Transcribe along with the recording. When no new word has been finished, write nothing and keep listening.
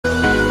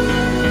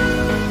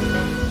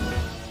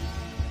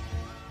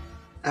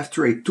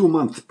After a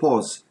 2-month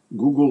pause,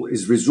 Google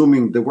is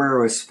resuming the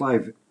WearOS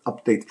 5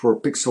 update for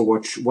Pixel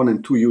Watch 1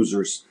 and 2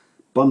 users,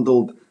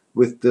 bundled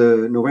with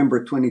the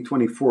November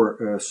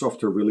 2024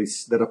 software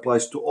release that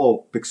applies to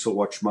all Pixel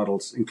Watch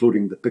models,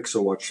 including the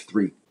Pixel Watch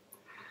 3.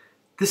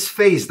 This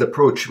phased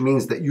approach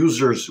means that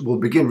users will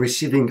begin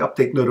receiving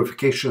update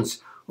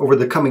notifications over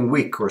the coming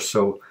week or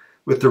so,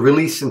 with the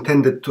release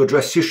intended to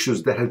address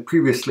issues that had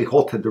previously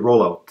halted the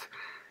rollout.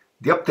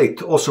 The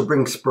update also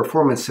brings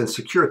performance and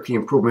security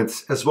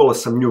improvements as well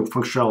as some new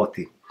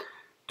functionality.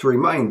 To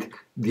remind,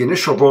 the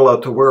initial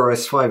rollout of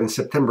WearOS 5 in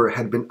September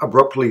had been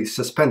abruptly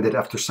suspended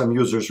after some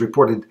users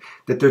reported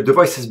that their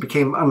devices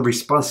became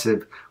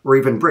unresponsive or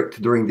even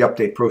bricked during the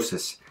update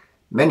process.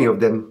 Many of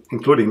them,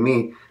 including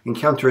me,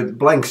 encountered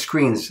blank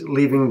screens,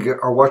 leaving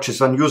our watches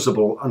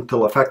unusable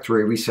until a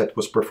factory reset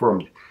was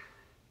performed.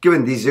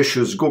 Given these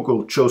issues,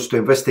 Google chose to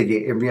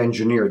investigate and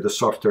re-engineer the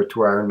software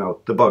to iron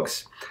out the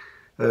bugs.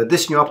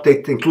 This new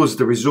update includes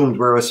the resumed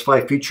WearOS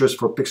 5 features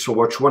for Pixel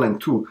Watch 1 and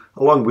 2,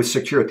 along with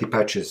security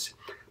patches.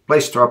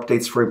 Play Store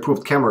updates for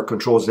improved camera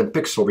controls and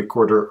Pixel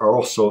Recorder are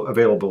also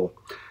available.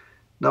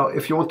 Now,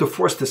 if you want to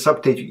force this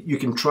update, you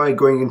can try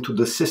going into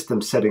the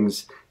system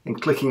settings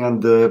and clicking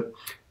on the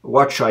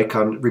watch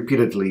icon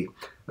repeatedly.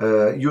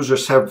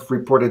 Users have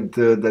reported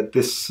that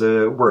this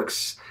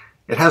works.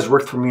 It has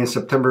worked for me in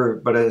September,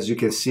 but as you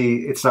can see,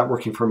 it's not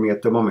working for me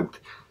at the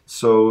moment.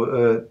 So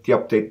the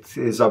update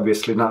is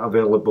obviously not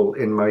available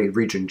in my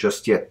region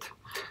just yet.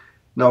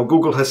 Now,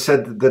 Google has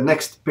said the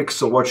next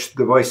Pixel Watch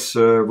device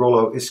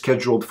rollout is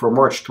scheduled for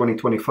March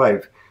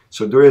 2025.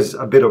 So there is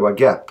a bit of a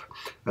gap,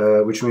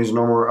 which means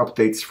no more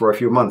updates for a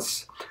few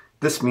months.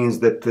 This means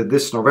that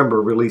this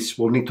November release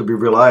will need to be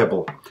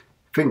reliable.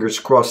 Fingers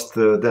crossed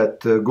that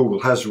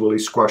Google has really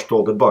squashed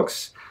all the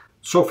bugs.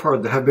 So far,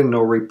 there have been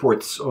no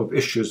reports of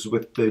issues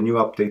with the new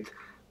update,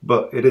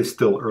 but it is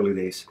still early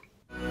days.